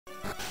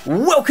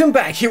Welcome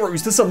back,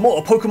 heroes, to some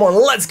more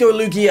Pokemon Let's Go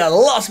Lugia.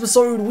 Last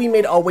episode, we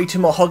made our way to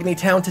Mahogany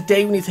Town.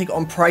 Today, we need to take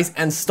on Price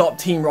and stop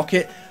Team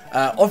Rocket.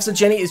 Officer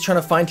Jenny is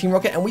trying to find Team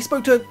Rocket, and we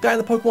spoke to a guy in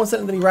the Pokemon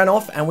Center, then he ran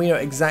off, and we know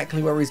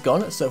exactly where he's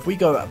gone. So if we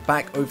go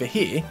back over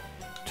here,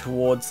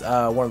 towards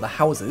one of the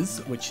houses,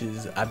 which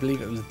is, I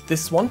believe it was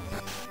this one,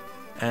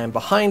 and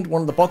behind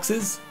one of the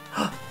boxes,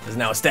 there's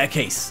now a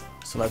staircase.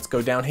 So let's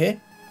go down here,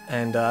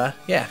 and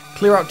yeah,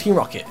 clear out Team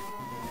Rocket.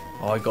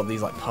 Oh, I got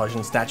these like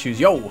Persian statues.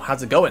 Yo,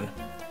 how's it going?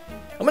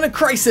 I'm in a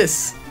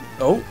crisis!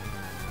 Oh,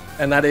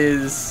 and that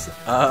is,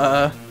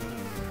 oh,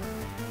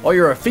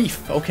 you're a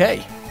thief,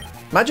 okay.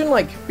 Imagine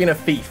like being a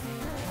thief.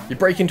 You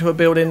break into a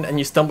building and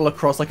you stumble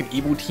across like an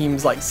evil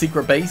team's like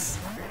secret base.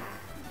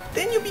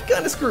 Then you'll be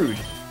kind of screwed.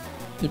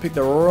 You picked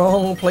the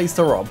wrong place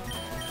to rob.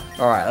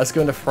 Alright, let's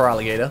go into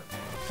Feraligatr.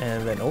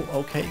 And then, oh,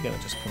 okay, you're gonna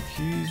just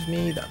confuse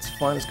me. That's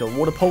fine, let's go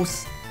Water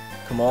Pulse.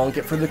 Come on,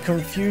 get through the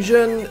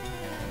confusion.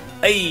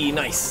 Hey,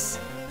 nice.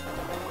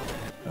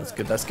 That's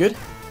good, that's good.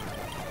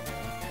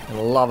 And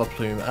Lava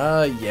Plume.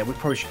 Yeah, we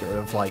probably should get rid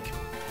of, like,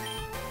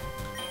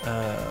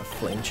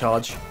 Flame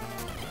Charge.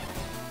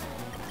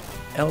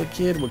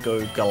 Elekid, we'll go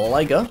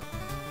Galaga.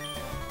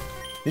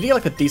 Need to get,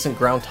 like, a decent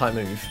ground type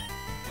move.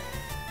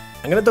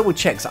 I'm gonna double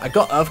check. So I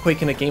got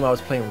Earthquake in a game I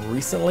was playing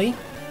recently.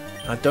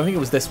 I don't think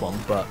it was this one,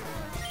 but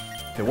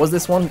if it was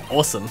this one,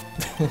 awesome.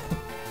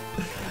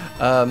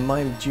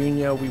 Mime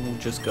Jr., we will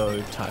just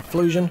go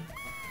Typhlosion.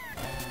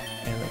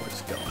 And then we'll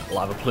just go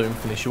Lava Plume,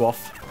 finish you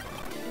off.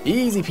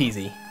 Easy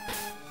peasy.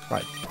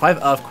 Right, if I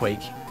have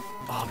Earthquake,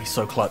 oh, I'll be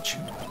so clutch.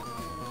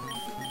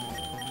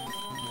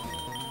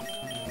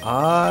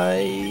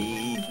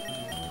 I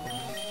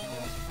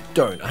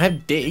don't. I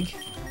have Dig.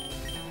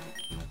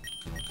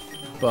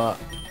 But,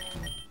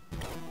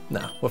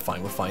 nah, we're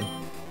fine, we're fine.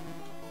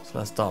 So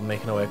let's start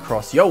making our way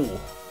across. Yo!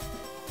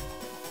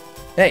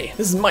 Hey,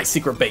 this is my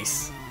secret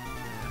base.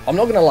 I'm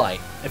not gonna lie,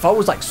 if I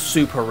was like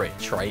super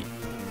rich, right,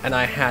 and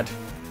I had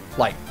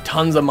like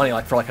tons of money,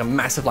 like for like a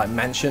massive like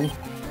mansion,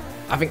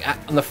 I think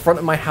on the front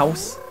of my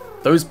house,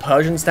 those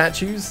Persian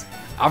statues,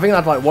 I think I'd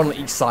have like one on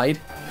each side.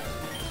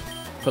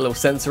 Put a little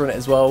sensor in it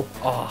as well.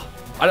 Oh,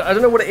 I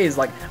don't know what it is.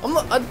 Like,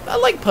 I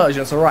like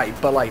Persian, it's alright,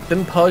 but like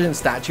them Persian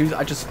statues,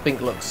 I just think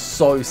look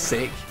so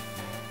sick.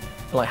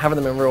 And, like having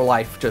them in real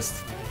life, just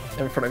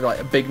in front of like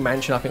a big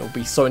mansion, I think would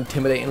be so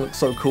intimidating, look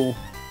so cool.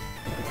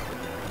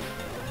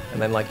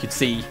 And then like you'd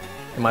see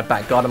in my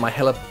back garden, my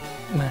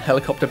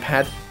helicopter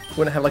pad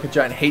wouldn't have like a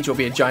giant H, or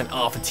be a giant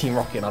R for Team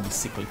Rocket, and I'd be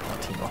secretly part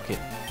of Team Rocket.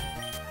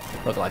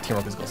 Not gonna lie, Team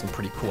Rocket's got some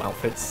pretty cool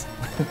outfits.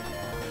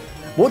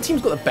 What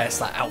team's got the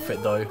best like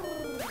outfit though?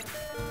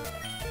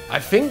 I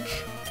think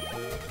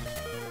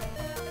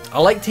I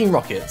like Team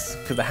Rocket's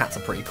because the hats are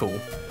pretty cool,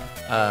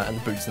 and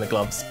the boots and the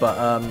gloves.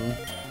 But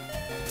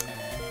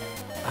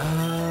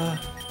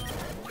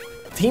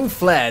Team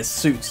Flair's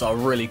suits are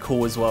really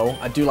cool as well.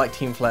 I do like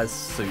Team Flair's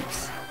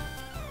suits.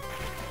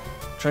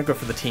 I'm trying to go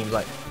for the teams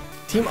like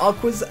Team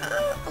Aqua's.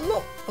 I'm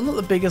not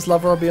the biggest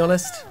lover, I'll be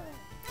honest.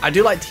 I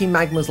do like Team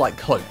Magma's like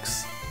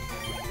cloaks.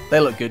 They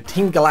look good.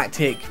 Team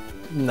Galactic,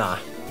 nah,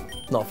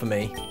 not for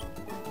me.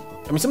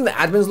 I mean, some of the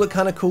admins look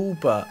kind of cool,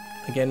 but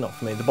again, not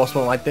for me. The boss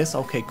won't like this.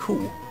 Okay,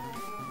 cool.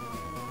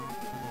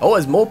 Oh,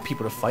 there's more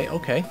people to fight.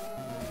 Okay,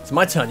 it's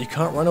my turn. You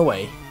can't run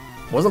away.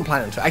 Wasn't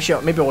planning to.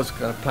 Actually, maybe I was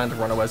going to plan to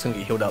run away. I was going to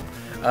get healed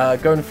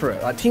up. Going for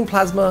it. Team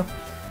Plasma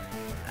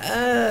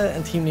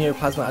and Team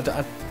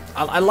Neoplasma.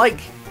 I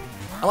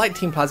like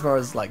Team Plasma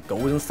as like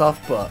gold and stuff,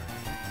 but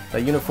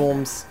their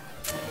uniforms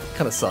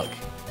kind of suck.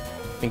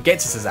 I mean,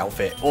 Getsus's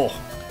outfit. Oh,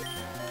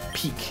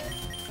 peak.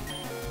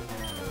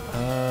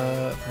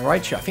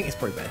 Raichu, I think it's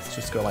probably best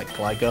just go like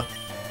Gligar.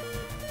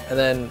 And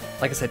then,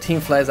 like I said,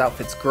 Team Flair's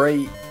outfit's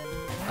great.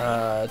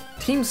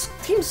 Team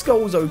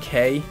Skull's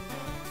okay.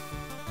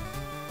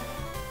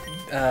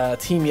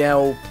 Team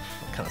Yell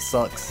kind of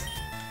sucks.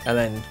 And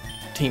then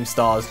Team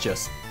Star's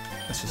that's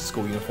just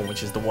school uniform,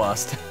 which is the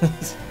worst.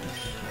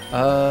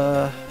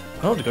 I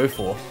don't know what to go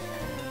for.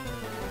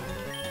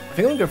 I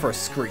think I'm gonna go for a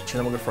Screech, and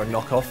then we'll go for a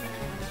knockoff.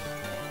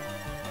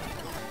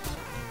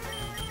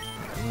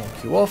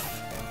 Knock you off.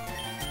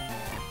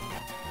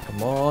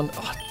 Come on.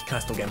 Oh, can I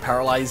still get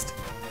paralyzed?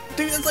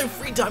 Dude, that's like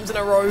 3 times in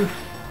a row.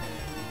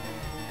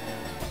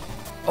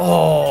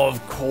 Oh,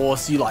 of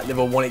course. You like live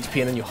on 1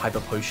 HP and then you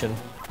Hyper Potion.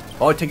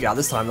 Oh, I take it out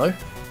this time though.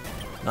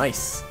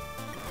 Nice.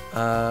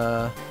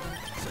 Let's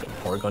go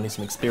Porygon, need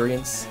some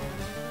experience.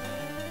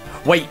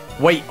 Wait.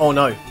 Oh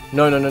no.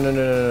 No.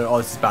 Oh,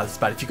 this is bad. This is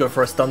bad. If you go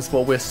for a Stun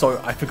Spore, we're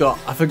so... I forgot.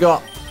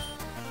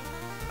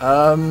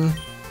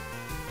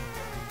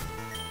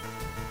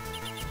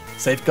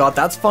 Safeguard,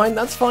 that's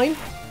fine.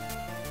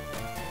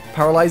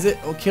 Paralyze it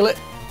or kill it.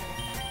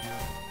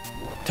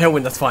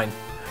 Tailwind, that's fine.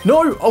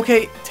 No,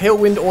 okay,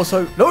 Tailwind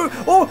also. No,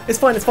 oh, it's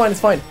fine.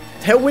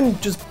 Tailwind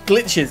just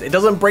glitches. It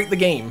doesn't break the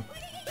game.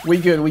 We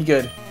good.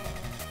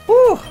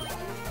 Woo.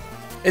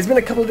 It's been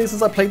a couple of days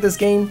since I played this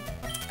game,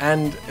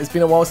 and it's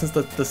been a while since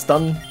the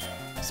Stun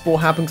Spore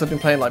happened, because I've been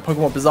playing like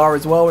Pokemon Bizarre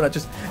as well, and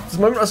the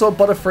moment I saw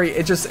Butterfree,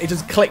 it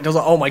just clicked. I was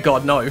like, oh my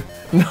god, no.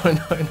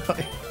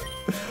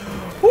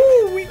 Woo.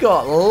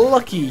 got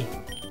lucky.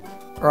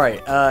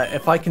 Alright,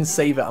 if I can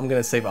save it, I'm going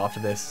to save it after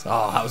this.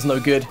 Oh, that was no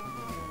good.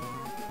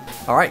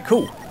 Alright,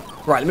 cool.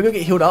 Right, let me go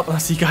get healed up and I'll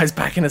see you guys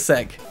back in a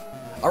sec.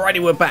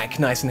 Alrighty, we're back.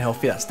 Nice and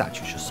healthy. That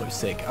statue's just so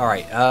sick.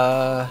 Alright,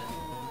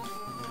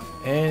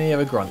 any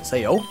other grunts?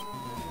 Hey, yo.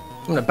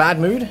 I'm in a bad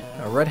mood.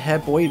 A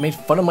red-haired boy made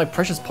fun of my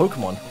precious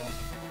Pokemon.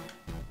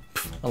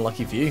 Pff,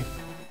 unlucky for you.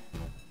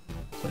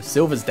 So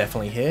Silver's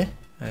definitely here.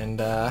 And,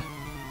 I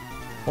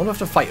wonder if I have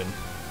to fight him.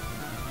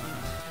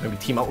 Maybe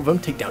team up with him,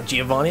 take down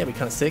Giovanni. That'd be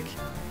kind of sick.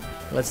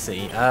 Let's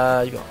see. You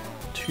got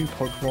 2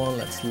 Pokemon.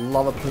 Let's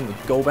Lava Plume with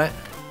Golbat.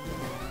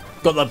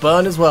 Got the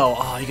burn as well.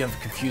 Oh, you're going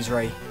for Confuse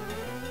Ray.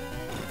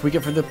 If we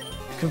get through the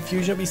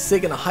confusion, it'll be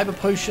sick. And a Hyper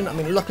Potion. I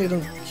mean, luckily it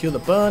doesn't cure the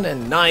burn.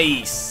 And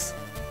nice.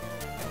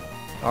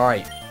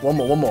 Alright, one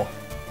more.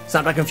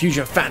 Snapback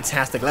Confusion.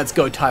 Fantastic. Let's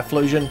go,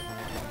 Typhlosion.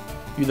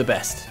 You the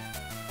best.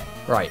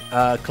 Right,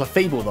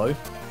 Clefable though.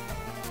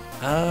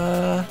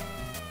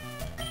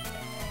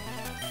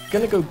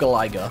 Gonna go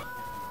Gallagher.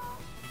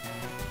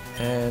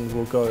 And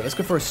we'll go, let's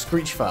go for a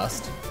Screech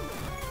first.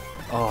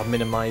 Oh,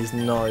 minimize,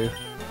 no.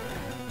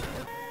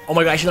 Oh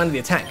my god, I actually landed the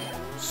attack.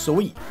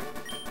 Sweet.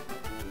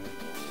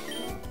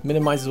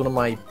 Minimize is one of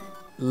my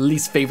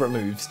least favorite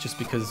moves, just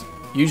because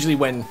usually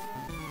when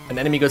an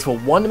enemy goes for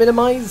 1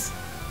 minimize,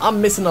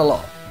 I'm missing a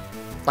lot.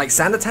 Like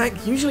Sand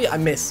Attack, usually I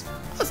miss,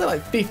 I'd say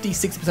like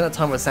 50-60% of the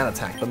time with Sand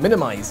Attack, but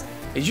minimize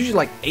is usually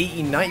like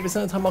 80-90% of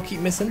the time I'll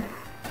keep missing.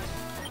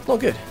 It's not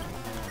good.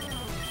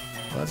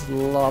 Let's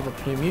Lava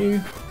Plume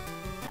you.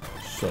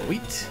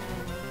 Sweet.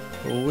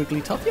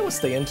 Wigglytuff. Yeah, we'll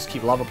stay in. Just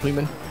keep Lava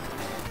Pluming.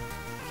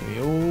 Give me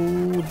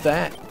all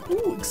that.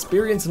 Ooh,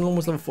 experience and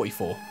almost level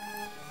 44.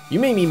 You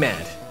made me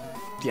mad.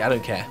 Yeah, I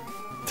don't care.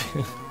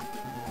 You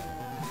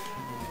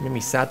made me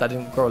sad that I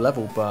didn't grow a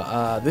level,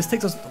 but this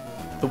takes us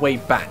the way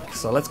back.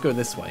 So let's go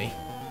this way. Do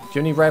you have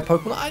any rare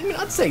Pokemon? I mean,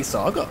 I'd say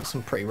so. I've got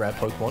some pretty rare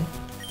Pokemon.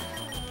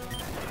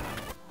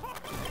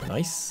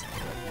 Nice.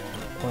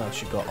 What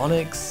else you got?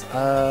 Onyx.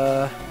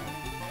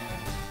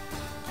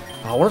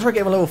 I want to try to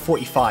get him a level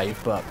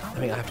 45, but I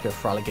think I have to go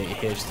for Alligator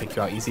here just to take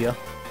you out easier.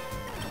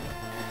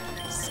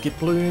 Skip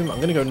Bloom. I'm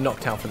going to go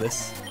Noctowl for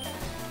this.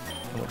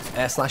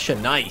 Air Slasher.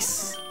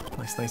 Nice.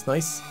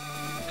 Nice.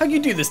 How'd you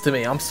do this to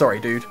me? I'm sorry,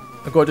 dude.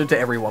 I've got to do it to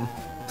everyone.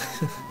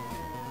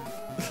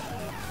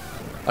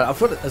 I've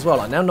got it as well.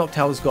 Like, now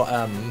Noctowl's got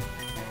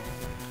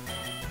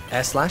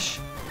Air Slash.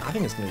 I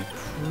think it's going to be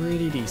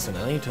pretty decent.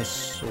 I need to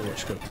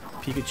switch. Go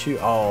Pikachu.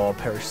 Oh,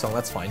 Perish Song.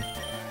 That's fine.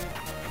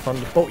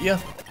 Thunderbolt ya.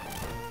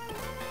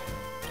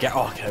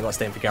 Oh, okay, I gotta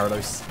stay in for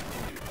Gyarados.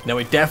 No,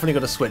 we definitely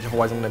gotta switch,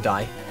 otherwise I'm gonna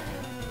die.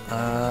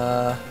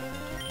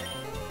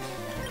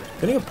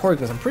 Getting a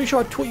Porygon. I'm pretty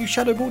sure I taught you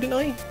Shadow Ball, didn't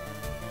I?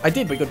 I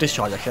did, but you got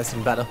Discharge, actually, that's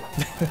even better.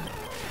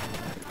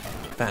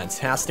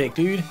 Fantastic,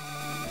 dude.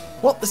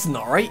 What? This is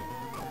not right.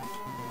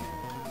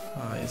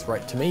 It's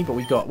right to me, but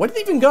we got... Where did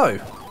they even go?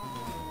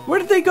 Where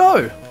did they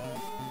go? Did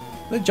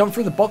they jump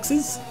through the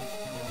boxes?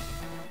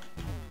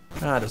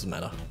 Doesn't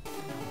matter.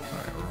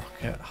 Alright,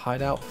 Rocket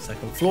Hideout,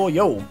 2nd floor.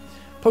 Yo!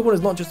 Pokemon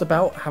is not just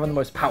about having the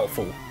most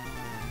powerful.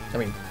 I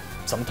mean,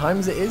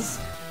 sometimes it is.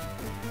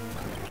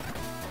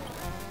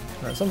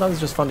 Sometimes it's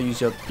just fun to use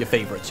your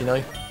favorites, you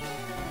know?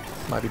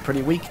 Might be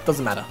pretty weak,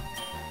 doesn't matter.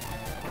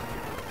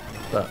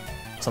 But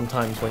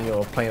sometimes when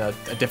you're playing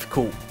a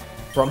difficult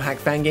ROM hack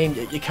fan game,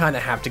 you kind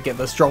of have to get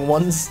the strong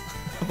ones.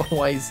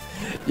 Otherwise,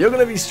 you're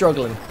going to be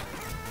struggling.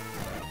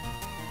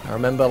 I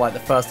remember like the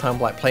first time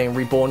like playing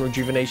Reborn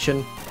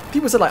Rejuvenation,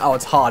 people said like, oh,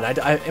 it's hard.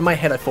 In my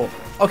head I thought,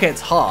 okay,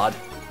 it's hard,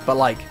 but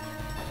like,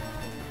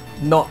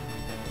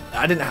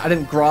 I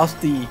didn't grasp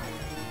the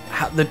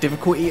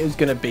difficulty it was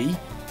gonna be.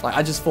 Like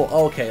I just thought,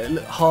 oh, okay,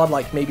 hard,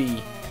 like maybe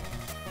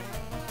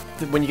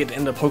when you get to the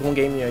end of the Pokemon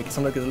game, you know,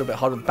 sometimes get a little bit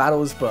harder with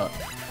battles, but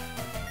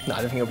no, I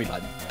didn't think it would be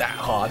like that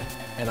hard,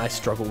 and I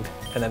struggled.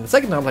 And then the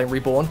second time playing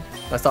Reborn,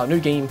 I started a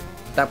new game.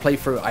 That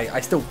playthrough, I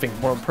still think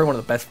probably one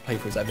of the best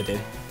playthroughs I ever did.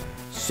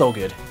 So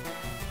good,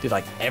 did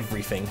like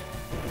everything,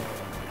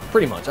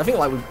 pretty much. I think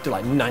like we did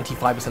like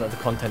 95% of the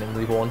content in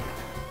Reborn.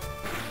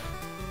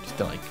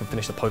 Like can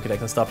finish the Pokédex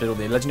and stuff, did all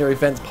the legendary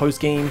events post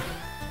game.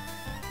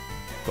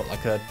 Got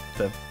like I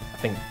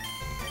think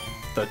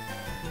the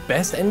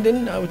best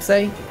ending, I would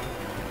say.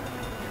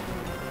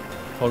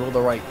 Followed all the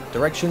right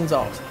directions.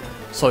 Oh,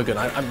 so good.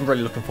 I'm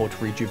really looking forward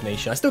to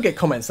Rejuvenation. I still get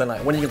comments saying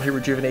like, when are you gonna play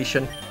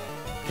Rejuvenation?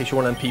 In case you're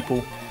one of them people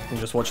who's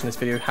just watching this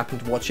video, happen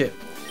to watch it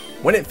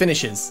when it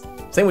finishes.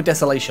 Same with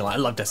Desolation. Like, I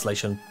love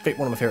Desolation.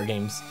 One of my favorite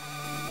games.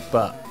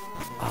 But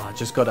I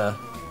just gotta.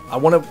 I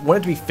want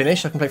it to be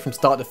finished. I can play from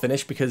start to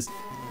finish, because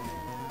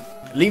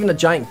leaving a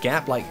giant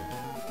gap, like,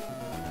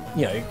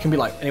 you know, it can be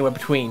like anywhere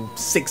between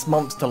 6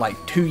 months to like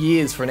 2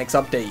 years for a next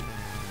update.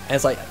 And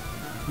it's like,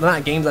 the amount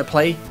of games I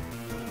play,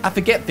 I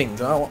forget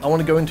things. And I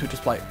want to go into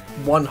just like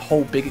one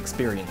whole big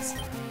experience.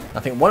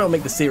 I think one, it'll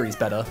make the series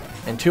better,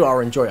 and two, I'll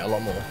enjoy it a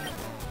lot more.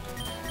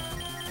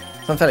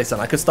 So I'm fairly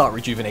certain I could start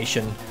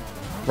Rejuvenation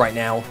right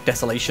now,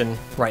 Desolation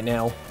right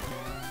now,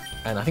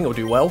 and I think it'll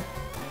do well.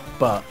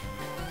 But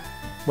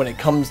when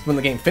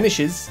the game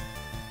finishes,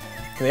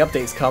 when the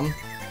updates come,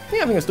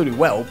 Yeah, I think I still do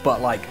well,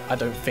 but like, I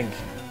don't think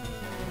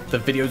the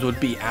videos would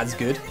be as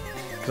good.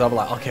 Because I'll be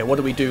like, okay, what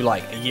did we do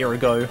like a year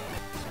ago?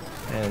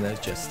 And it's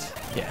just,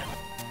 yeah,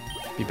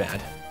 be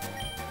bad.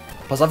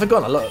 Plus, I've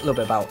forgotten a little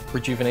bit about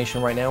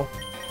rejuvenation right now.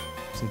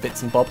 Some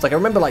bits and bobs. Like, I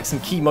remember like some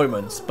key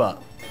moments,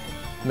 but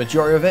the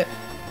majority of it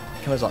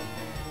kind of like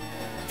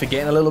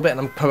forgetting a little bit, and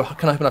I'm kind of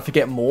hoping I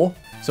forget more.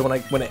 So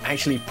when it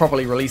actually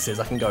properly releases,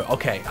 I can go,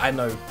 okay, I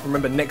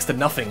remember next to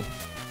nothing.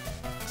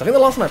 So I think the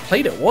last time I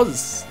played it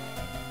was,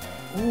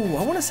 ooh,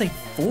 I want to say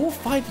 4 or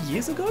 5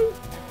 years ago?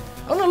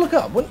 I'm gonna look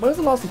up. When was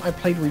the last time I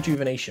played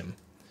Rejuvenation?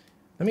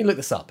 Let me look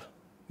this up.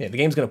 Yeah, the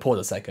game's gonna pause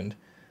a second.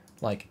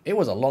 Like, it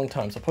was a long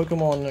time. So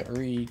Pokemon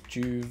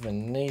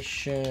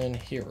Rejuvenation,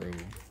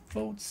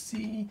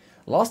 HeroVoltsy.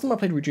 Last time I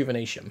played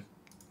Rejuvenation.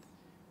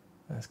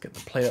 Let's get the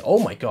player. Oh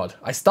my god.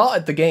 I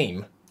started the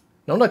game.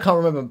 No, I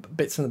can't remember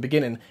bits from the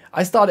beginning.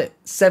 I started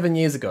 7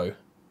 years ago.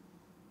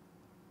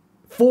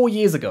 4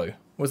 years ago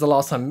was the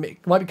last time.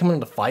 It might be coming on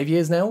to 5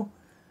 years now.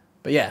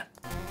 But yeah.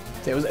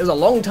 It was a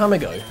long time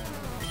ago.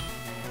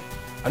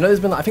 I know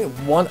there's been, I think,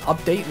 one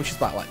update, which is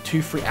about like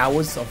 2-3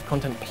 hours of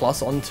content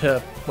plus onto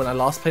when I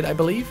last played, I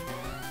believe.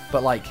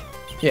 But like,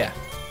 yeah.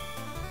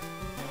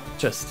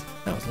 Just,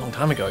 that was a long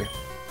time ago.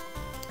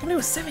 I mean, it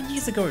was 7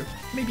 years ago.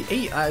 Maybe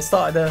 8. I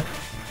started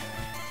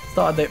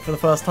it for the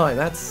first time.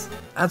 That's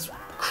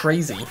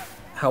crazy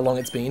how long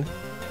it's been.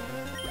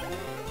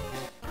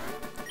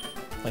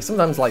 Like,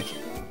 sometimes, like,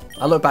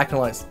 I look back on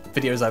like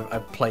videos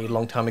I've played a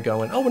long time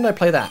ago and, oh, when did I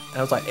play that? And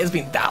I was like, it's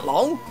been that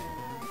long?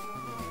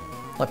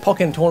 Like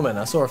Pokken Tournament,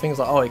 I saw things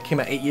like, oh, it came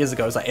out 8 years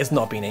ago. It's like, it's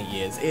not been 8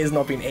 years. It has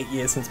not been 8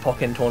 years since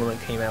Pokken Tournament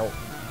came out.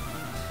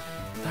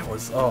 That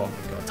was, oh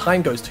my god,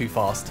 time goes too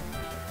fast.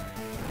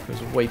 It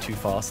goes way too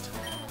fast.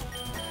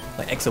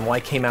 Like X and Y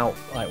came out,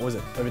 like, was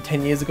it over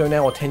 10 years ago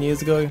now, or 10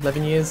 years ago,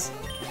 11 years?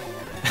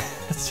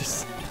 That's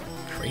just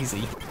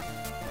crazy.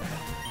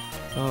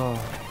 Oh,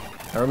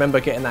 I remember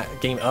getting that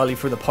game early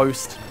through the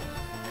post.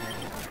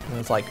 And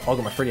it's like, oh, I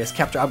got my 3DS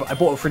capture. I bought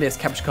a 3DS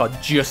capture card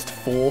just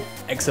for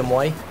X and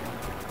Y.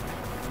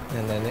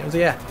 And then it was,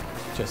 yeah,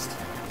 just,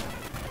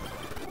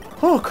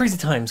 oh, crazy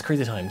times,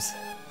 crazy times.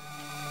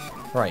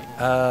 Right,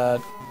 I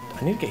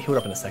need to get healed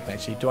up in a second,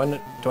 actually. Do I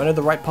know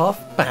the right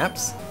path?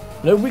 Perhaps.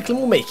 No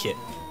weakling will make it.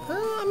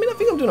 I mean, I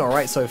think I'm doing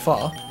alright so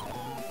far.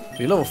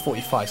 You're level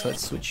 45, so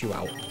let's switch you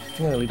out. I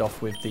think I'm going to lead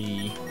off with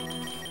the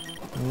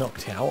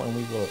Noctowl, and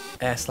we will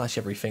air slash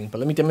everything. But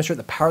let me demonstrate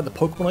the power of the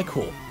Pokemon I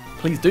call.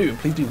 Please do.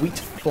 Please be weak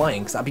to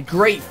flying, because that'd be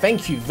great.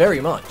 Thank you very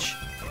much.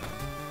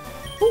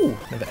 Ooh,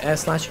 another air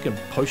slash. You can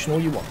potion all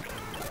you want.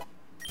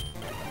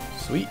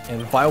 Sweet.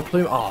 And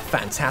Vileplume. Oh,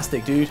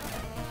 fantastic, dude.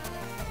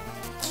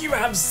 You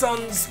have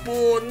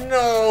Sunspawn.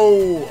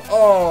 No.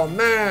 Oh,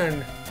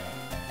 man.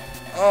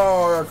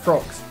 Oh, that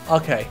sucks.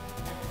 Okay.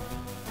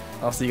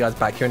 I'll see you guys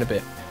back here in a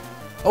bit.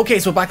 Okay,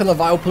 so we're back on the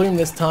Vileplume.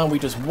 This time we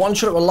just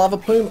one-shot it with Lava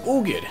Plume.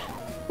 All good.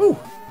 Ooh.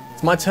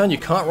 It's my turn. You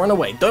can't run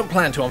away. Don't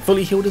plan to. I'm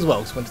fully healed as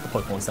well, because I went to the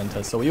Pokemon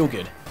Center, so we're all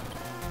good.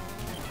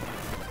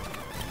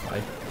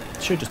 I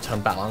should just turn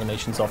battle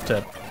animations off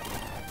to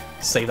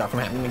save that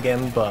from happening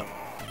again, but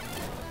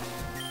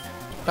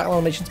battle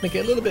animations make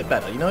it a little bit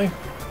better, you know?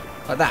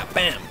 Like that,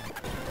 bam!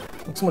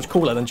 Looks so much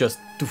cooler than just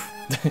doof.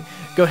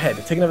 Go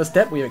ahead, take another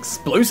step. We have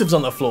explosives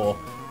on the floor.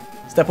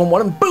 Step on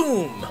one and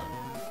boom!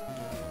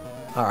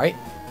 Alright.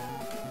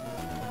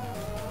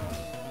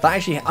 That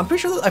actually, I'm pretty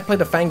sure that I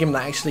played a fan game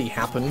that actually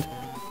happened.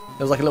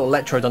 There was like a little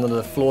electrode under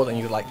the floor that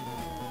you could like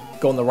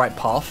go on the right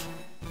path.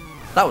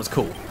 That was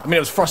cool. I mean, it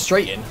was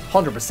frustrating,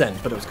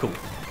 100%, but it was cool.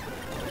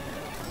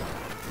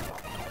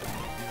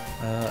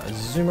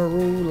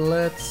 Azumarill,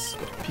 let's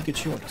go to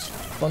Pikachu and just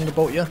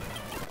Thunderbolt ya.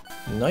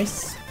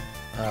 Nice.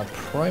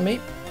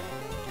 Primate.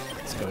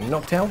 Let's go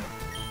Noctowl.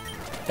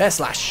 Air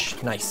Slash.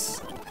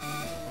 Nice.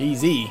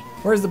 Easy.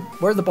 Where's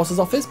the boss's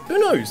office? Who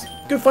knows?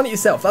 Go find it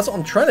yourself. That's what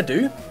I'm trying to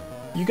do.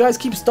 You guys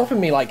keep stopping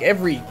me like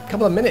every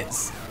couple of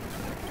minutes.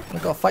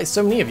 I've got to fight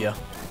so many of you.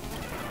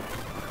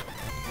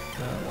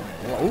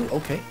 Oh,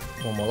 okay.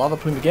 One more Lava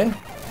Plume again.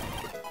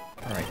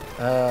 Alright,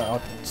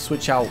 I'll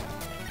switch out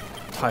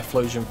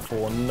Typhlosion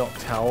for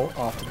Noctowl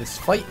after this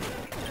fight.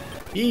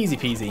 Easy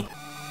peasy.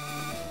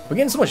 We're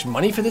getting so much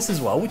money for this as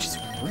well, which is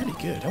really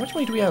good. How much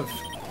money do we have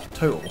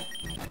total?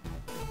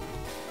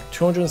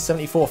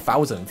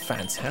 274,000.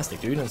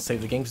 Fantastic, dude. And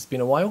save the game because it's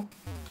been a while.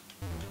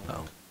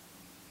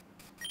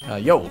 Oh.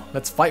 Yo,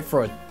 let's fight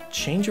for a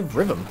change of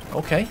rhythm.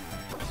 Okay.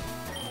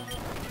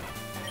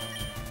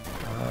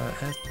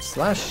 S/.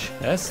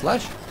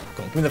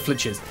 Go on, give me the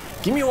flinches.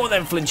 Give me all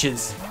them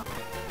flinches.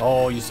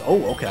 Oh,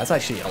 oh, okay, that's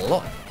actually a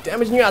lot.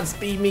 Damage and you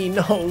outspeed me,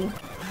 no.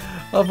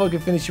 I thought I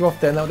could finish you off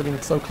there, and that would have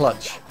been so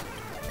clutch.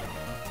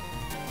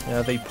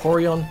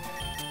 Vaporeon.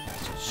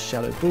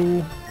 Shadow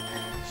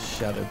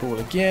Ball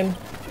again.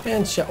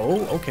 And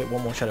oh, okay,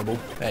 one more Shadow Ball.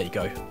 There you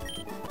go.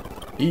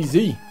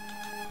 Easy.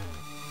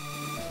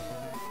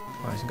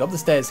 Alright, so go up the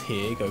stairs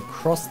here, go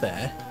across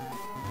there.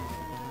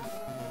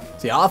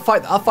 See, I'll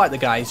fight the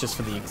guys just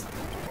for the,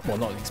 well,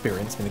 not the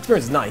experience. I mean, the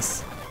experience is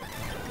nice,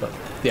 but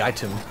the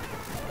item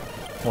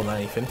more than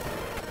anything.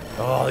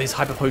 Oh, these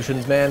hyper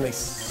potions, man, they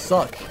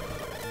suck.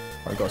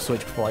 I've got to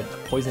switch before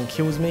poison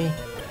kills me.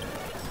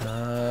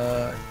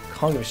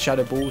 Can't give a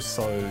shadow ball,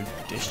 so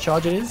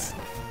discharge it is.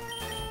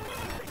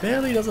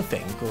 Barely does a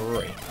thing.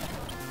 Great.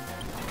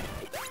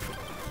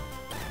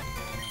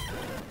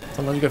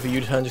 Sometimes you go for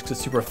U-turn just because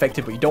it's super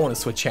effective, but you don't want to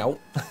switch out.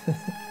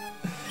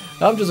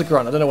 I'm just a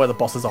grunt. I don't know where the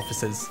boss's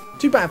office is.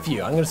 Too bad for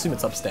you. I'm going to assume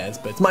it's upstairs,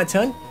 but it's my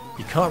turn.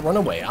 You can't run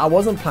away. I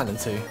wasn't planning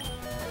to.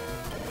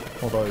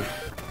 Although,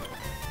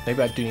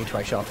 maybe I do need to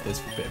actually after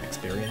this bit of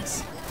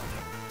experience.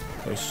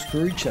 Go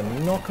Scrooge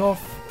and knock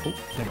off. Oh,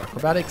 maybe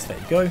acrobatics. There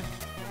you go.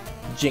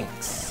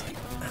 Jinx.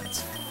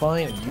 That's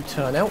fine.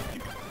 U-turn out.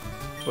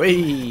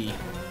 Whee!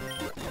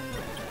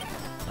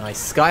 Nice.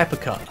 Sky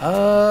uppercut.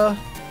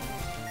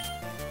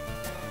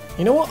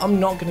 You know what? I'm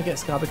not going to get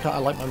Sky uppercut. I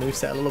like my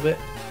moveset a little bit.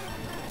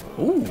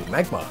 Ooh,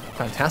 magma.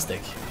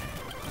 Fantastic.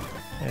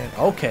 And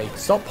okay,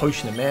 stop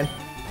potioning, man.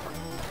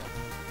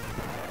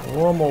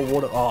 One more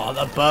water. Oh,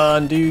 the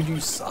burn, dude. You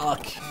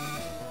suck.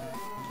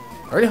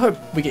 I really hope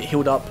we get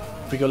healed up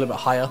if we go a little bit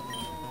higher.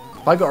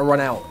 If I got to run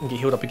out and get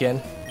healed up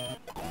again,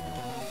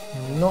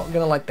 I'm not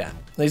going to like that.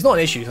 It's not an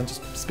issue. I'm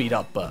just speed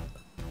up, but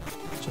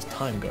it's just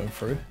time going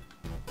through.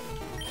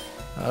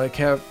 I don't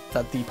care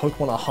that the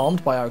Pokemon are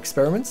harmed by our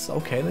experiments.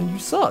 Okay, then you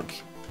suck.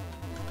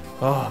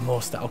 Oh,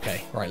 more stuff.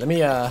 Okay, right. Let me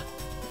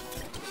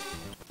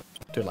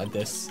do it like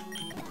this.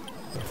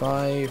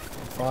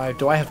 5.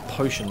 Do I have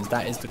potions?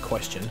 That is the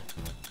question.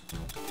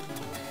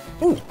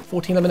 Ooh,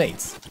 14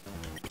 lemonades.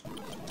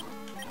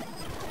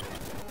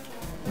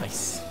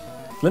 Nice.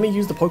 Let me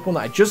use the Pokemon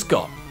that I just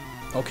got.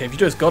 Okay, if you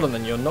just got them,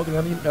 then you're not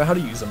going to know how to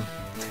use them.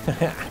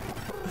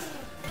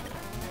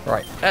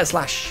 Right, Air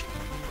Slash.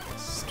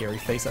 Scary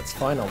face, that's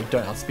fine. Oh, we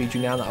don't outspeed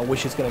you now. That I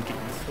wish is going to get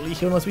fully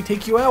healed unless we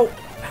take you out.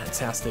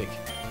 Fantastic.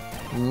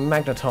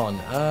 Magneton.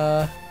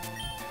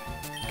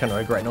 Kind of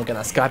regret not getting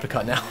that Sky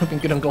uppercut now. Looking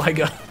good on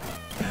Gligar.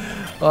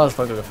 Oh, let's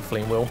probably go for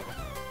Flame Wheel.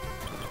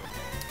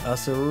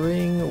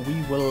 Ring,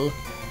 we will.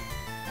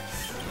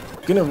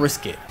 Gonna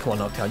risk it. Come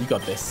on, Noctowl, you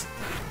got this.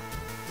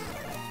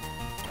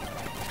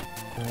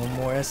 One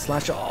more Air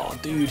Slash. Oh,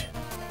 dude.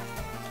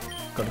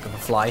 Gotta go for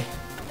Fly.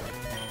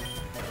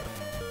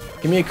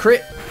 Give me a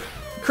crit.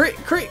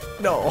 Crit.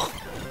 No.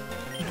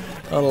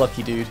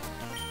 Unlucky, dude.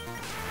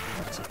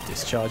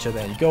 Discharger,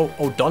 there you go.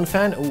 Oh,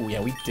 Donphan. Oh,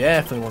 yeah, we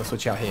definitely want to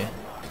switch out here.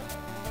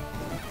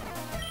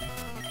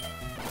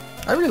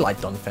 I really like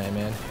Donphan,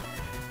 man.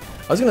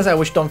 I was gonna say I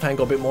wish Donphan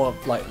got a bit more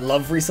like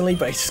love recently,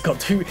 but he just got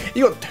two.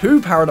 He got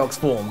 2 Paradox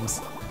forms,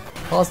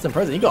 past and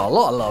present. He got a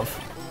lot of love.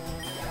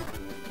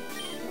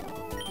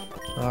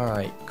 All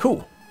right,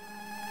 cool.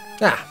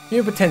 Ah,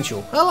 new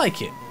potential. I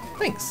like it.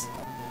 Thanks.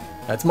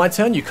 That's my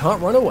turn. You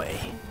can't run away.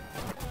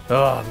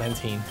 Oh,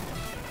 Mantine.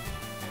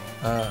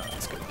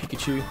 Let's go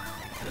Pikachu.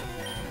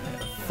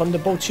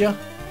 Thunderbolt ya.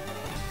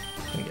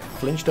 Gonna get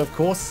flinched, of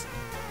course.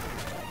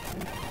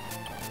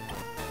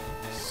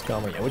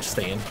 Skarmory, yeah, we'll just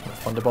stay in.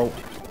 Thunderbolt.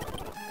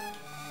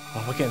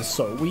 Oh, we're getting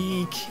so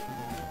weak.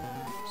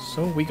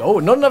 So weak. Oh,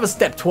 not another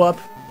step, twerp.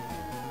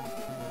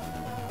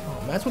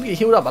 Oh, man, just want to get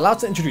healed up. Allowed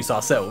to introduce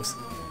ourselves.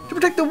 To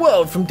protect the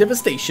world from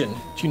devastation.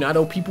 To unite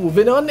all people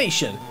within our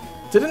nation.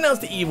 To denounce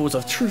the evils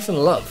of truth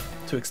and love.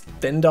 To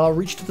extend our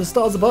reach to the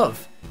stars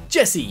above.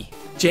 Jesse.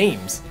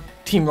 James.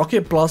 Team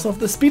Rocket blast off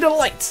the speed of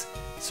light.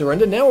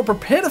 Surrender now or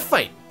prepare to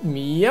fight.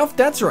 Meowth,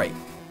 that's right.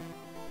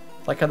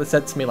 Like how they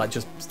said to me, like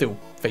just still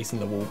facing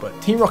the wall, but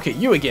Team Rocket,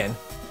 you again.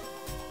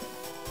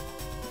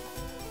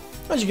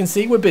 As you can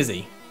see, we're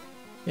busy.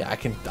 Yeah, I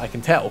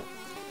can tell.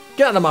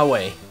 Get out of my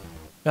way.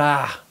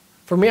 Ah,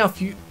 for a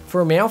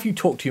Meowth, you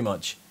talk too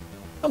much.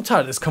 I'm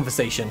tired of this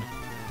conversation.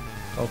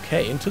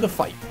 Okay, into the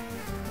fight.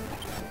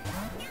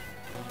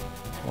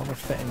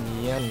 Wobbuffet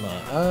and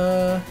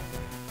Yanma.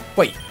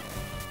 Wait.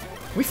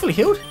 Are we fully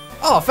healed?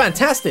 Oh,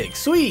 fantastic.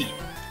 Sweet.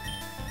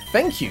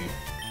 Thank you.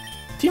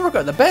 Team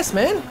Rocket the best,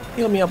 man.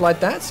 Healing me up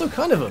like that. So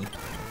kind of him.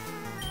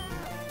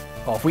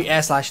 Oh, if we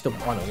air slash the... Oh,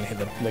 no, we're going to hit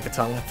the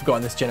Lickitung. I've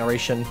forgotten this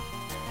generation.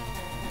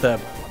 You know,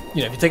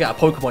 if you take out a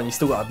Pokemon, you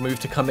still got a move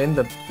to come in.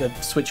 The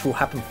switch will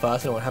happen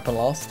first and it will happen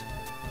last.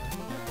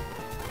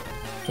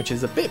 Which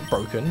is a bit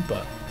broken,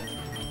 but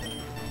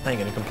I ain't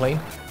going to complain.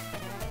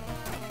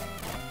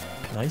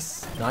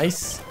 Nice.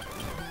 Nice.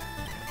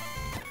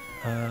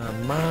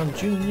 Man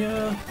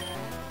Jr.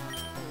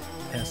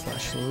 Air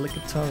slash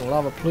Lickitung,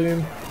 Lava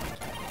Plume.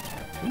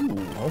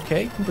 Ooh,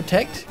 okay, can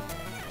protect.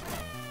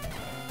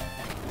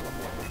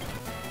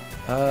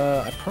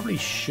 I probably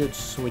should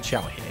switch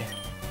out here.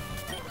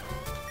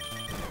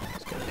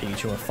 Let's go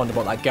Pikachu and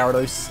Thunderbolt like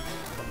Gyarados.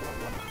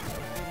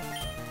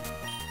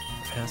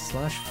 Air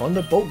slash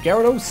Thunderbolt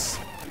Gyarados.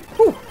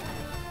 Whew.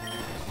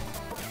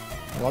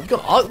 Well,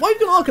 why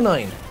have you got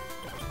Arcanine?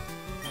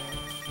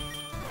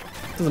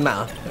 Doesn't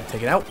matter.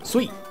 Take it out.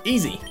 Sweet.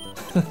 Easy.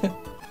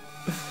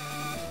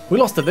 We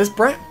lost to this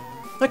brat?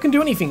 I can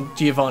do anything,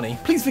 Giovanni.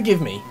 Please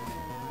forgive me.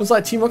 Looks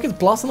like Team Rocket's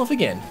blasting off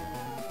again.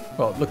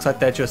 Well, it looks like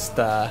they're just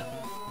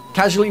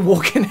casually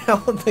walking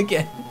out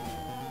again.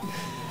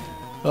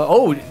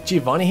 Oh,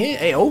 Giovanni here.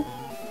 Ayo.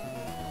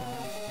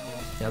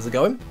 How's it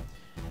going?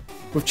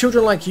 With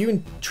children like you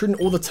intruding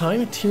all the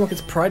time, Team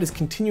Rocket's pride is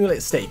continually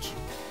at stake.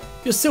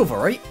 You're Silver,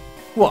 right?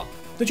 What?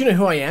 Don't you know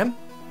who I am?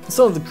 The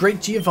son of the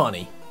great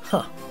Giovanni.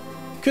 Huh.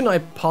 Couldn't I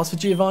pass for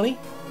Giovanni?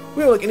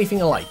 We don't look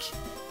anything alike.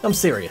 I'm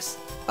serious.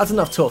 That's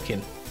enough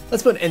talking.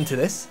 Let's put an end to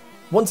this,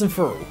 once and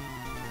for all.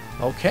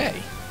 Okay.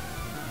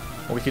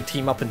 Or we could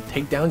team up and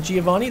take down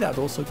Giovanni. That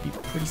would also be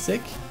pretty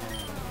sick.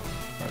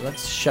 Right,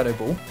 let's Shadow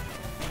Ball.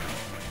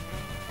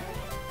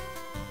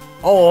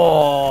 Oh,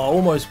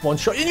 almost one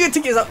shot. You need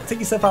to take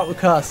yourself out with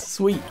Curse.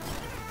 Sweet.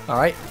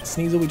 Alright,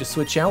 Sneasel, we just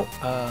switch out.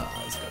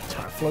 Let's go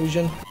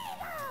Typhlosion.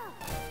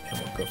 And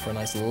we'll go for a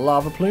nice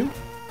Lava Plume.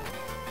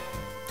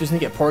 Just need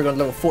to get Porygon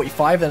level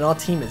 45, then our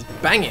team is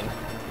banging.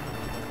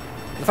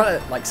 The fact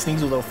that like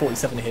Sneasel level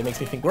 47 here makes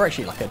me think we're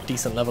actually like a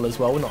decent level as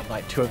well. We're not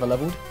like too over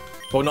leveled.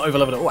 Well, not over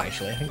leveled at all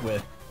actually. I think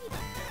we're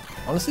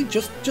honestly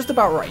just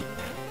about right.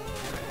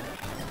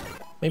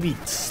 Maybe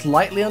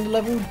slightly under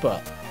leveled,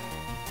 but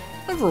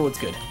overall it's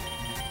good.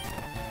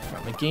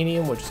 Right,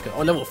 Meganium, we're just going.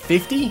 Oh, level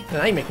 50?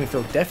 That ain't making me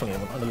feel definitely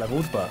under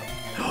leveled, but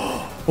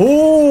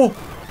oh,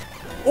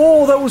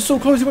 that was so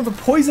close. He went for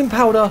Poison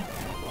Powder.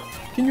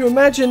 Can you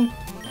imagine?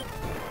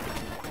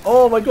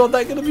 Oh my god,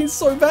 that could have been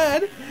so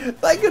bad.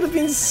 That could have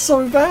been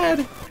so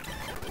bad.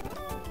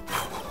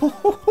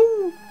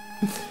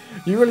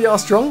 You really are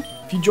strong.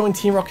 If you join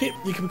Team Rocket,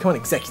 you can become an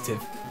executive.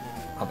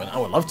 I mean, I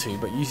would love to,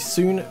 but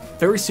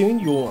very soon,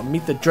 you'll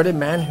meet the dreaded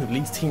man who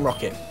leads Team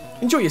Rocket.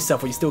 Enjoy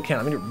yourself while you still can.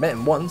 I mean, I met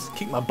him once,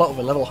 kicked my butt with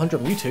a level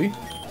 100 Mewtwo.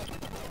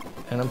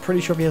 And I'm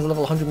pretty sure if he has a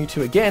level 100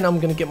 Mewtwo again, I'm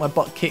going to get my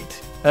butt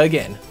kicked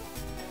again.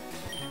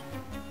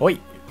 Wait.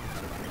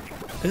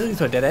 This leads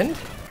to a dead end?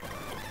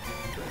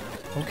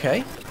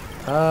 Okay.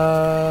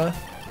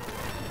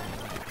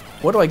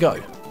 Where do I go?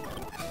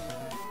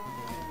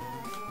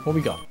 What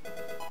we got?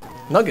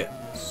 Nugget.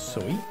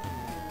 Sweet.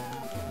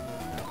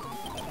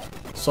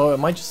 So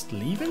am I just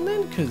leaving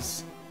then?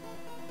 Because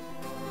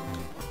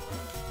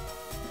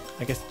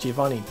I guess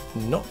Giovanni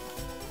not.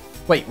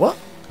 Wait, what?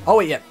 Oh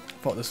wait, yeah.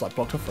 Thought this like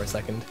blocked off for a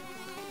second.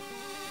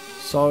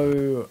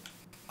 So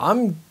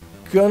I'm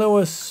gonna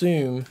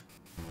assume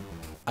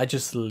I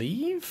just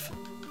leave?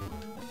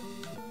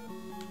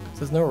 So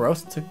there's nowhere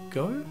else to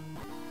go?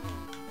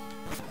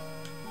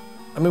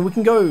 I mean, we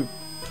can go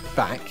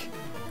back,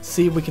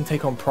 see if we can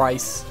take on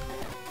Price,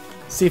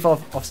 see if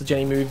Officer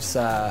Jenny moves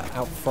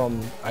out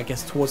from, I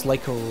guess, towards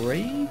Lake of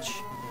Rage.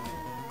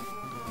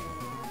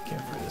 Getting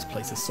through this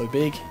place is so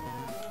big.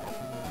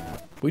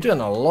 We're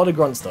doing a lot of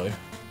grunts though.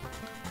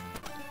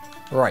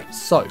 Right,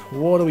 so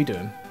what are we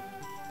doing?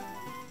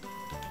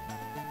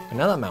 And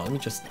now that mountain, let me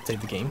just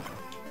save the game.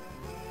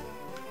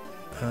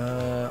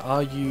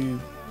 Are you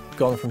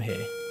gone from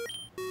here?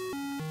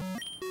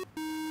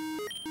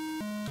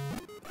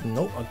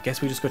 Nope, I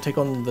guess we just go take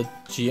on the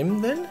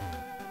gym then?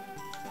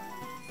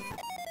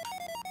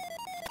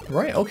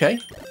 Right, okay.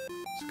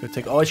 Let's go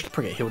take. Oh, I should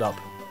probably get healed up.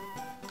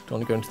 Don't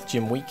want to go into the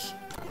gym weak.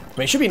 I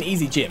mean, it should be an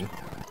easy gym.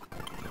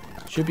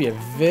 Should be a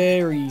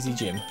very easy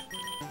gym.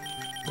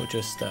 We'll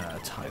just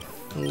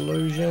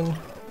Typhlosion.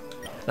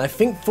 And I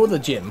think for the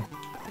gym,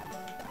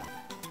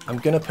 I'm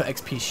gonna put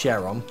XP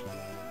share on.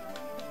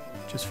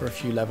 Just for a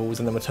few levels,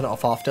 and then we'll turn it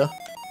off after.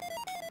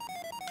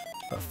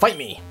 But fight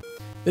me!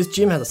 This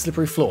gym has a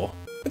slippery floor.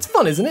 It's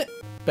fun, isn't it?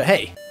 But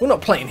hey, we're not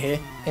playing here.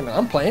 Hey man,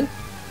 I'm playing.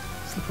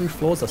 Slippery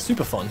floors are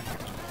super fun.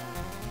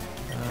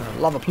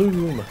 Lava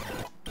Plume.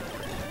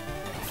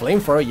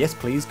 Flamethrower, yes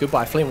please.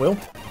 Goodbye, Flame Wheel.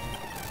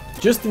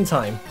 Just in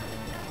time.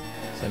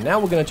 So now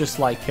we're gonna just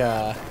like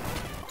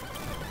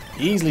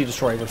easily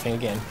destroy everything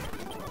again.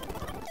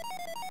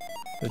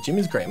 The gym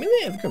is great. I mean,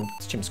 yeah, the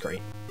gym's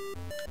great.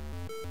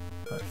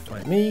 Alright,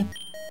 fight me.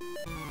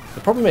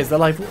 The problem is they're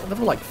like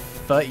level like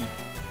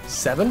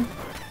 37.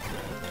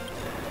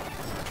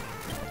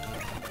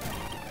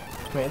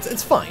 I mean,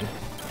 it's fine.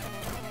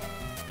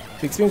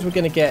 The experience we're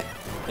gonna get,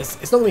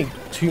 it's not gonna be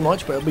too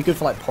much, but it'll be good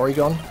for like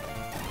Porygon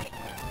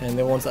and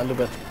the ones that are a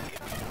little bit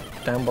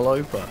down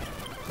below. But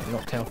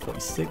Knockdown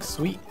 46,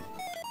 sweet.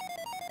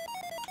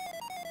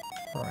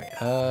 All right,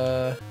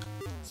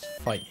 let's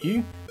fight you.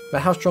 No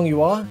matter how strong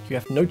you are, you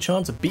have no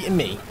chance of beating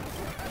me.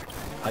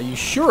 Are you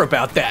sure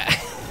about that?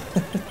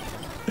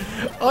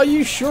 Are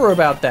you sure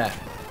about that?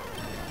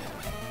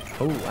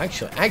 Oh,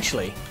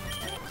 actually,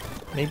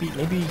 maybe,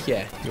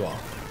 yeah, you are.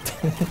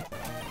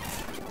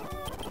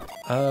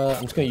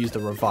 I'm just gonna use the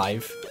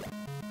revive.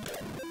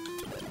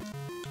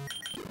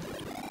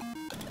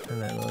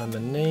 And then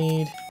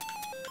lemonade.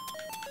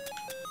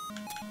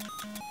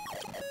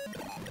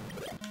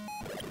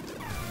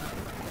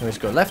 And we just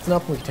go left and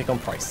up and we can take on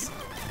Price.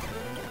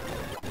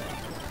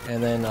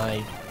 And then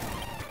I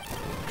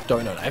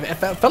don't know. I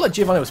felt like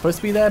Giovanni was supposed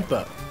to be there,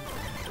 but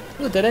it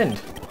was a dead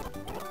end.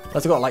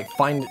 Unless I got to like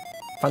find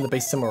the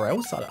base somewhere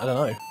else. I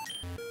don't know.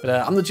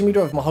 But I'm the gym leader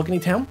of Mahogany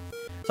Town.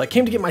 So I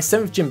came to get my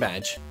 7th gym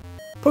badge.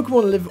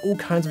 Pokemon live all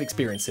kinds of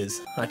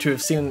experiences. I too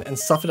have seen and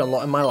suffered a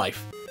lot in my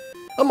life.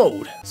 I'm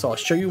old, so I'll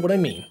show you what I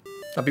mean.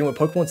 I've been with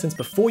Pokemon since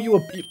before you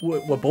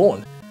were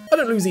born. I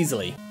don't lose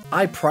easily.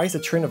 I, Price, a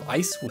train of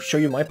ice, will show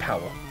you my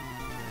power.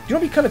 You know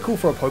what'd be kind of cool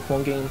for a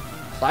Pokemon game?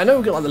 Like, I know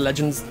we got like the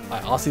Legends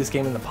like Arceus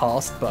game in the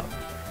past, but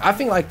I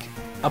think like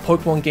a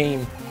Pokemon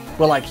game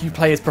where like you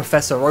play as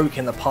Professor Oak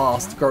in the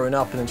past growing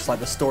up, and then just like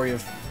the story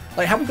of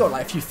like how we got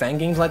like a few fan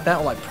games like that,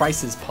 or like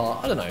Price's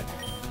Part. I don't know.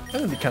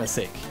 That would be kind of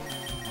sick.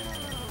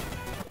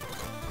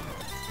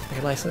 Like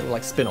a nice little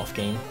like spin-off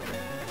game.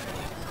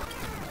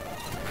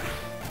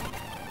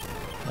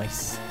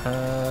 Nice.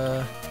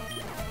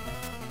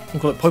 We can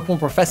call it Pokemon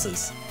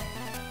Professors.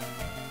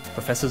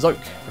 Professors Oak,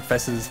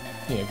 Professors,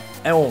 you know,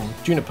 Elm,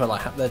 Juniper,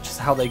 like that's just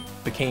how they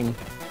became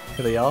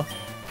who they are.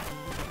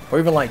 Or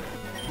even like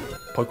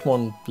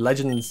Pokemon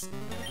Legends,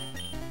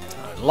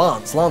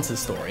 Lance's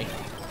story.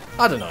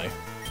 I don't know.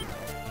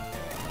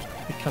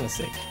 It'd be kind of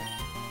sick.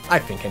 I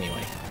think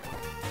anyway.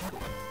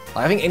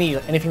 Like, I think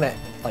anything that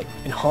like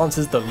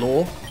enhances the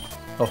lore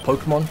of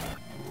Pokemon,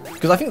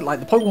 because I think like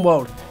the Pokemon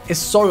world is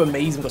so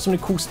amazing. We've got so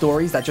many cool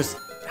stories that just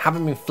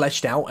haven't been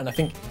fleshed out, and I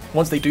think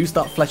once they do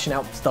start fleshing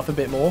out stuff a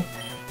bit more,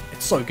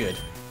 it's so good.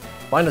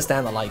 But I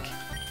understand that like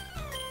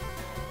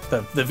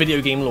the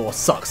video game lore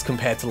sucks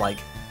compared to like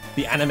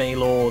the anime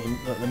lore,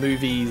 the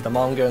movies, the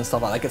manga and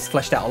stuff like that gets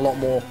fleshed out a lot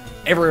more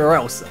everywhere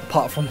else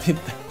apart from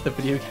the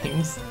video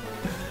games.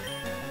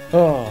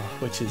 Oh,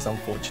 which is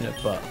unfortunate,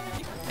 but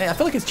hey, I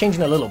feel like it's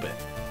changing a little bit.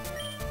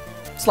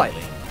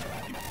 Slightly.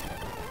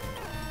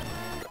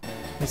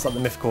 It's like the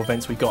mythical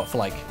events we got for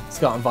like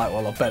Scarlet and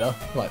Violet are better.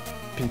 Like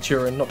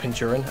Pinturin, not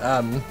Pinturin.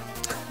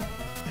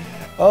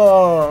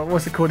 Oh,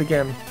 what's it called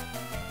again?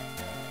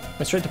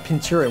 Went straight to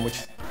Pinturin,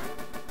 which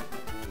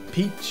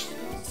Peach.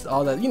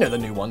 Oh, you know the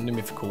new one, the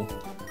mythical.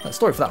 The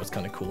story for that was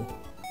kind of cool.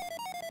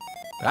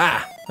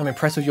 Ah, I'm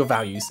impressed with your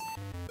values.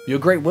 With your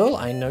great will,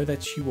 I know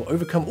that you will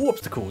overcome all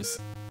obstacles.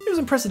 It was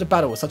impressive to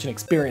battle with such an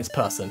experienced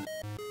person.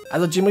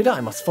 As a gym leader,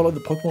 I must follow the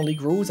Pokemon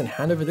League rules and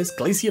hand over this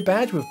Glacier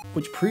badge,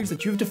 which proves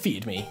that you've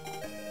defeated me.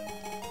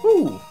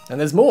 Ooh, and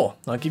there's more.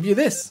 I'll give you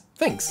this.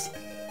 Thanks.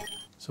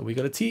 So we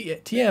got a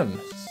TM.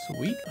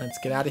 Sweet. Let's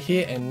get out of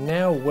here. And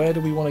now, where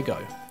do we want to go?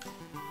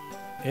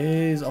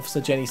 Is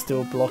Officer Jenny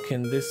still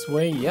blocking this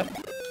way? Yep.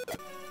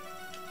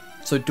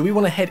 So do we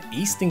want to head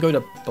east and go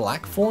to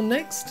Blackthorn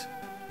next?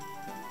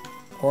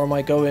 Or am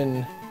I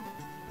going...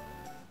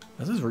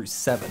 This is Route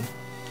 7.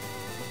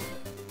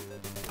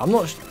 I'm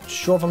not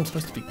sure if I'm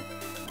supposed to be...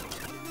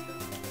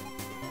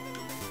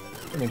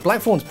 I mean,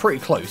 Blackthorn's pretty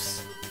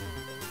close.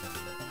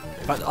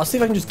 But I'll see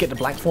if I can just get to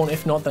Blackthorn.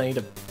 If not, then I need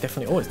to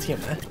definitely... Oh, it's TM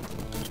there.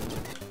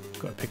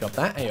 Gotta pick up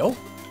that. Ayo.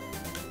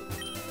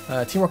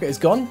 Team Rocket is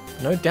gone.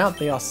 No doubt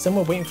they are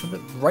somewhere waiting for the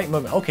right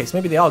moment. Okay, so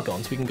maybe they are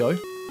gone, so we can go.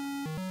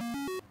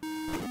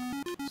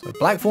 So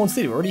Blackthorn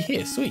City, we're already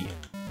here. Sweet.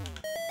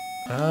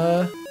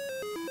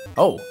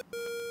 Oh.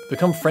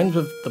 Become friends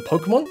with the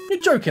Pokemon? You're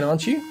joking,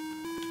 aren't you?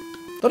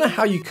 Don't know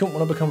how you couldn't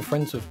want to become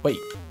friends with... Wait.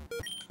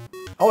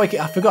 Oh, I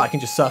forgot I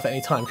can just surf at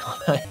any time,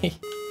 can't I?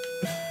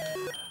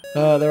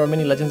 There are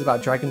many legends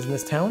about dragons in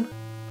this town.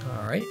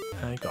 Alright.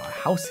 I got a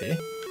house here.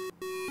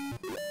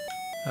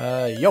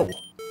 Yo.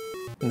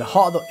 In the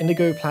heart of the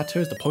Indigo Plateau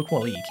is the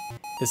Pokemon League.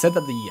 They said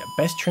that the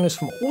best trainers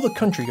from all the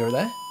country go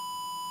there.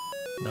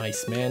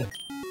 Nice, man.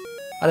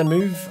 At a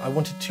move, I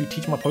wanted to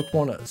teach my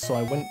Pokemon, so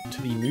I went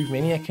to the Move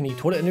Maniac and he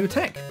taught it a new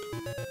attack.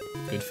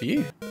 Good for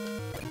you.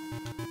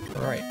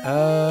 Alright,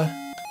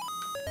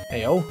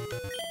 hey, yo.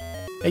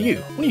 Hey, you.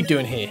 What are you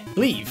doing here?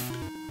 Leave.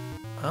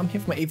 I'm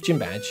here for my 8th gym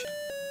badge.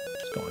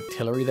 Just got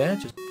artillery there,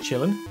 just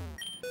chilling.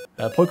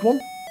 Pokemon?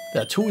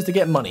 There are tools to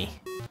get money.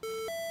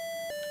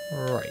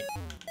 Right.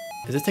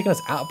 Is this taking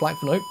us out of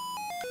Blackthorn? Nope.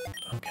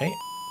 Okay.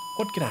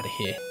 What? Get out of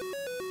here.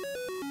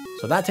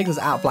 So that takes us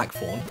out of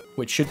Blackthorn,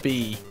 which should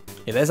be...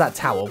 Yeah, there's that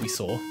tower we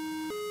saw.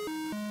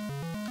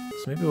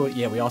 So maybe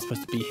we are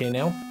supposed to be here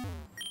now.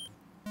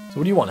 So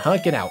what do you want, huh?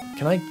 Get out.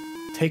 Can I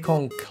take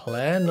on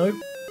Claire? Nope.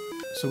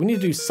 So we need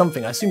to do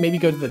something. I assume maybe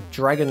go to the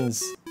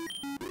Dragon's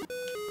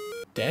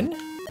Den?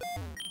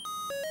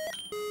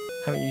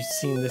 Haven't you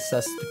seen this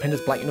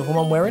stupendous black uniform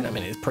I'm wearing? I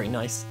mean, it's pretty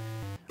nice.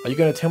 Are you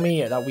going to tell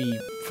me that we,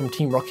 from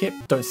Team Rocket,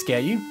 don't scare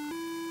you?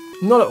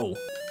 Not at all.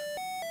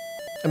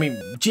 I mean,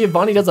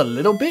 Giovanni does a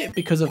little bit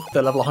because of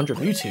the level 100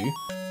 Mewtwo.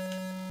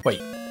 Wait,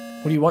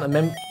 what do you want?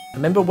 A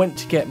member went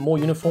to get more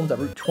uniforms at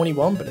Route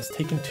 21, but it's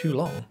taken too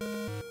long.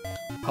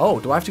 Oh,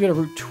 do I have to go to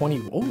Route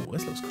 20? Oh,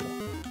 this looks cool.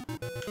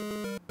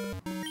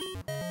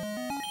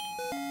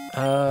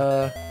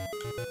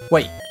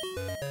 Wait.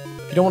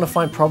 If you don't want to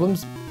find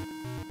problems,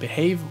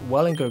 behave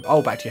well and go...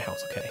 Oh, back to your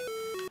house, okay.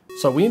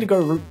 So we need to go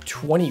Route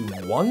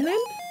 21 then?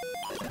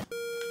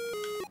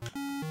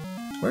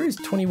 Where is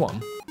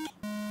 21?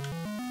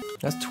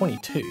 That's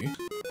 22.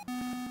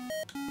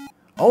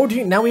 Oh,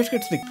 now we have to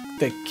go to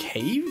the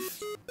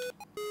cave?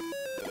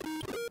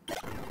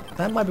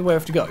 That might be where we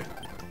have to go.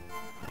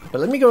 But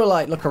let me go,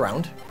 like, look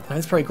around.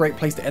 That's probably a great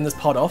place to end this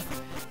part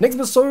off. Next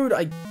episode,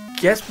 I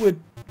guess we'd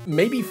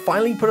maybe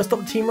finally put a stop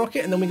to Team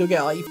Rocket and then we go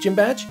get our 8th gym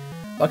badge.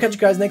 I'll catch you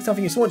guys next time.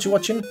 Thank you so much for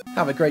watching.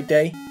 Have a great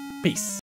day. Peace.